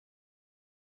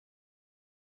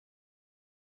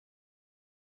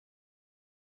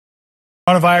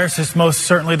Coronavirus is most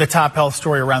certainly the top health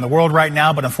story around the world right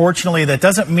now, but unfortunately that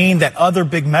doesn't mean that other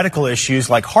big medical issues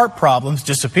like heart problems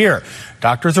disappear.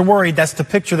 Doctors are worried that's the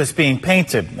picture that's being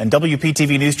painted. And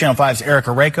WPTV News Channel 5's Erica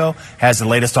Rako has the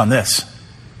latest on this.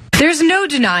 There's no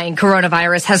denying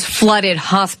coronavirus has flooded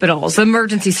hospitals,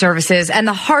 emergency services, and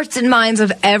the hearts and minds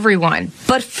of everyone.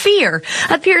 But fear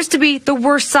appears to be the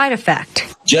worst side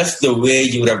effect. Just the way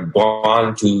you would have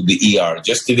gone to the ER,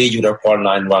 just the way you would have called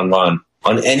 911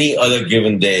 on any other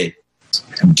given day,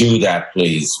 do that,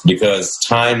 please, because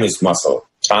time is muscle,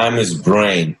 time is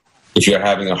brain. If you're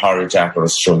having a heart attack or a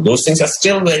stroke, those things are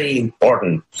still very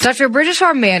important. Dr.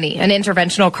 Bridgeshar Manny, an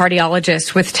interventional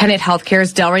cardiologist with Tenet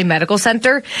Healthcare's Delray Medical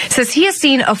Center, says he has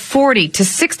seen a 40 to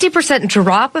 60%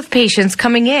 drop of patients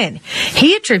coming in.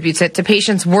 He attributes it to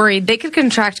patients worried they could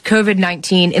contract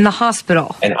COVID-19 in the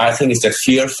hospital. And I think it's the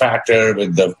fear factor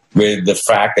with the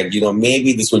fact that,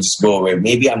 maybe this will just go away.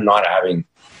 Maybe I'm not having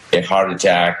a heart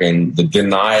attack, and the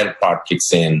denial part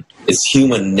kicks in. It's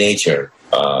human nature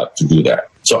to do that.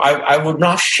 So I would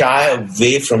not shy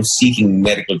away from seeking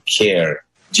medical care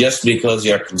just because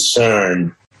you're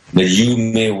concerned that you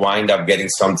may wind up getting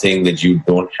something that you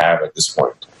don't have at this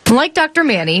point. Like Dr.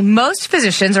 Manny, most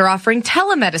physicians are offering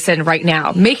telemedicine right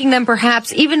now, making them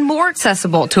perhaps even more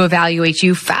accessible to evaluate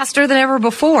you faster than ever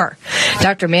before.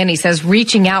 Dr. Manny says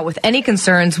reaching out with any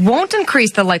concerns won't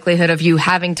increase the likelihood of you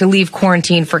having to leave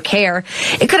quarantine for care.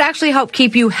 It could actually help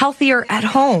keep you healthier at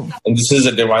home. And this is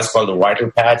a device called the Vital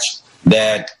Patch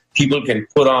that people can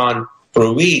put on for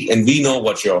a week, and we know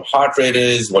what your heart rate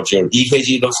is, what your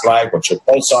EKG looks like, what your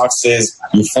pulse ox is.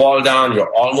 You fall down,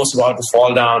 you're almost about to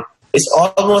fall down. It's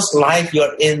almost like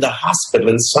you're in the hospital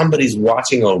and somebody's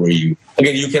watching over you.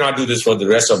 Again, you cannot do this for the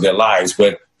rest of their lives,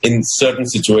 but in certain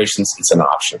situations, it's an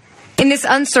option. In this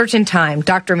uncertain time,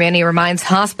 Dr. Manny reminds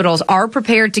hospitals are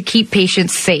prepared to keep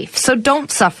patients safe, so don't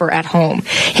suffer at home.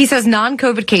 He says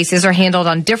non-COVID cases are handled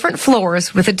on different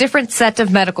floors with a different set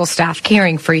of medical staff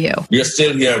caring for you. We are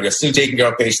still here. We are still taking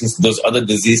care of patients. Those other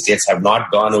disease states have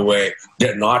not gone away.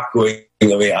 They're not going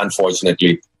away,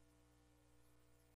 unfortunately.